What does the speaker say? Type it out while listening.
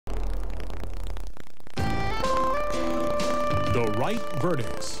The Wright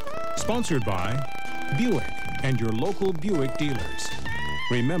Verdicts. Sponsored by Buick and your local Buick dealers.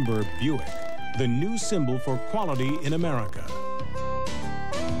 Remember Buick, the new symbol for quality in America.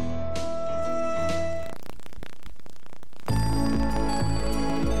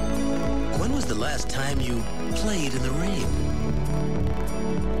 When was the last time you played in the rain?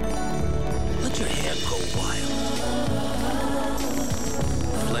 Let your hair go wild.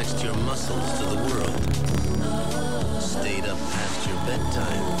 Flexed your muscles to the world. Stayed up past your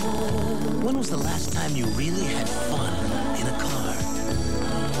bedtime. When was the last time you really had fun in a car?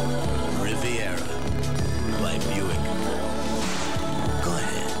 Riviera by Buick. Go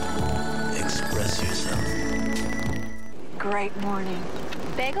ahead. Express yourself. Great morning.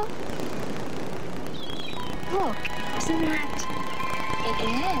 Bagel? Look, isn't that... It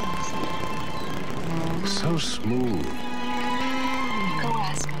is. So smooth. Go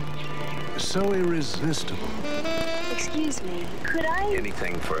ask him. So irresistible. Excuse me, could I...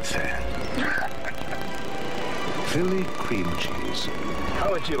 Anything for a fan. Philly cream cheese.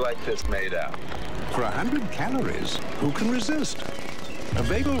 How would you like this made out? For 100 calories, who can resist? A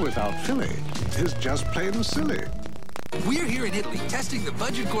bagel without Philly is just plain silly. We're here in Italy testing the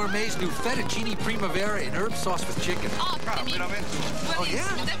Budget Gourmet's new fettuccine primavera in herb sauce with chicken. Oh, yeah?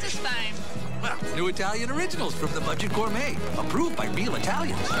 That is fine. Well, new Italian originals from the Budget Gourmet, approved by real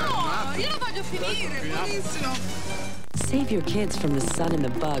Italians. Oh, io lo voglio finire, buonissimo. Save your kids from the sun and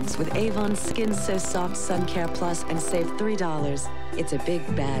the bugs with Avon Skin So Soft Sun Care Plus and save $3. It's a big,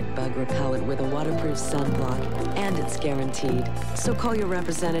 bad bug repellent with a waterproof sunblock, and it's guaranteed. So call your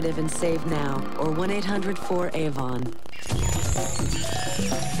representative and save now, or 1-800-4-AVON.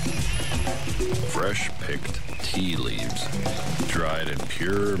 Fresh-picked tea leaves, dried in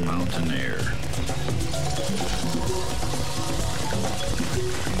pure mountain air.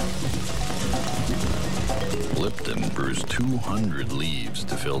 Lipton brews 200 leaves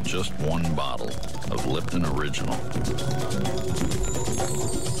to fill just one bottle of Lipton Original.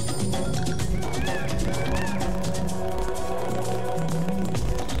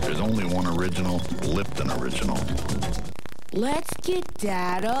 There's only one original, Lipton Original. Let's get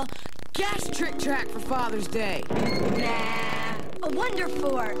Dad a gas trick track for Father's Day. Nah. A Wonder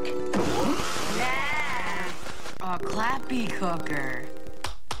Fork. Nah. A Clappy Cooker.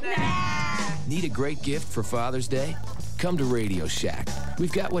 Nah. Need a great gift for Father's Day? Come to Radio Shack.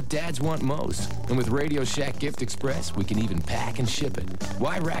 We've got what dads want most. And with Radio Shack Gift Express, we can even pack and ship it.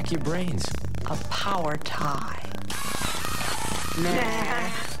 Why rack your brains? A power tie. Nah.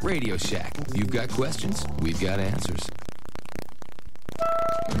 Radio Shack. You've got questions, we've got answers.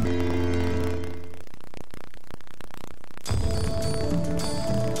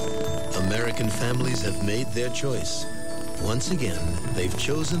 American families have made their choice. Once again, they've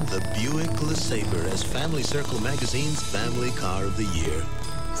chosen the Buick LeSabre as Family Circle magazine's Family Car of the Year.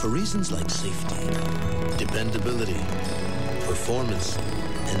 For reasons like safety, dependability, performance,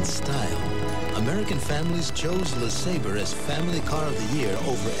 and style, American families chose LeSabre as Family Car of the Year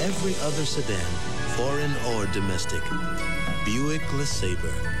over every other sedan, foreign or domestic. Buick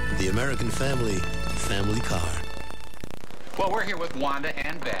LeSabre, the American family car. Well, we're here with Wanda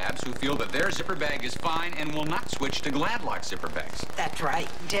and Babs, who feel that their zipper bag is fine and will not switch to Gladlock zipper bags. That's right.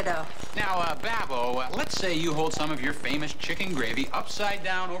 Ditto. Now, Babbo, let's say you hold some of your famous chicken gravy upside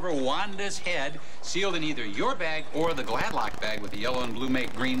down over Wanda's head, sealed in either your bag or the Gladlock bag with the yellow and blue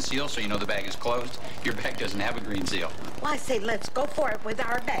make green seal, so you know the bag is closed. Your bag doesn't have a green seal. Well, I say let's go for it with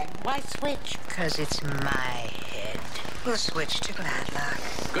our bag. Why switch? Because it's my head. We'll switch to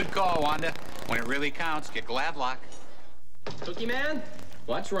Gladlock. Good call, Wanda. When it really counts, get Gladlock. Cookie Man?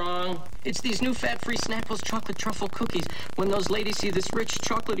 What's wrong? It's these new fat-free Snackles chocolate truffle cookies. When those ladies see this rich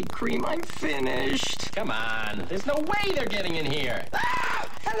chocolatey cream, I'm finished. Come on. There's no way they're getting in here. Ah!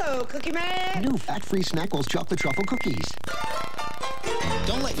 Hello, Cookie Man. New fat-free Snackles chocolate truffle cookies.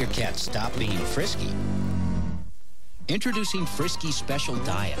 Don't let your cat stop being frisky. Introducing Frisky Special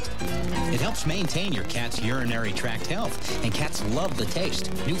Diet. It helps maintain your cat's urinary tract health, and cats love the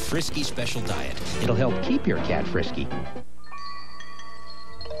taste. New Frisky Special Diet. It'll help keep your cat frisky.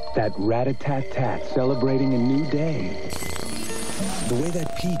 That rat-a-tat-tat celebrating a new day. The way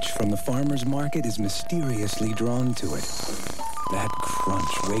that peach from the farmer's market is mysteriously drawn to it. That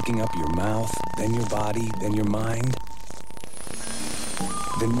crunch waking up your mouth, then your body, then your mind.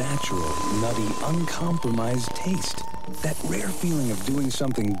 The natural, nutty, uncompromised taste. That rare feeling of doing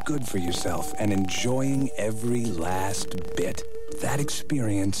something good for yourself and enjoying every last bit. That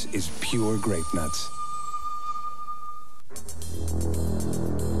experience is pure grape nuts.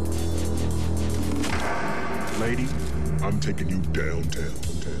 Lady, I'm taking you downtown.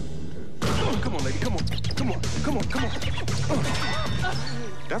 Come on, lady, come on. Come on, come on, come on.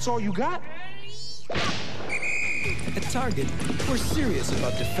 That's all you got? At Target, we're serious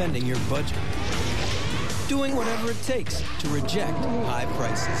about defending your budget. Doing whatever it takes to reject high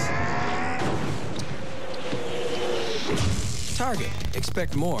prices. Target.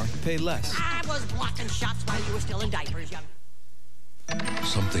 Expect more, pay less. I was blocking shots while you were still in diapers, young.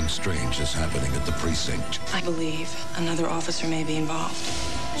 Something strange is happening at the precinct. I believe another officer may be involved.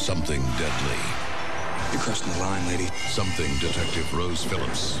 Something deadly. You're crossing the line, lady. Something Detective Rose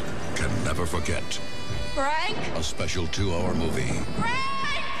Phillips can never forget. Frank? A special 2-hour movie.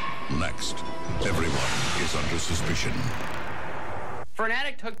 Frank! Next, everyone is under suspicion. For an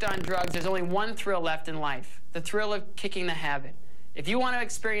addict hooked on drugs, there's only one thrill left in life, the thrill of kicking the habit. If you want to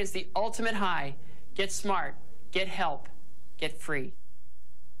experience the ultimate high, get smart, get help, get free.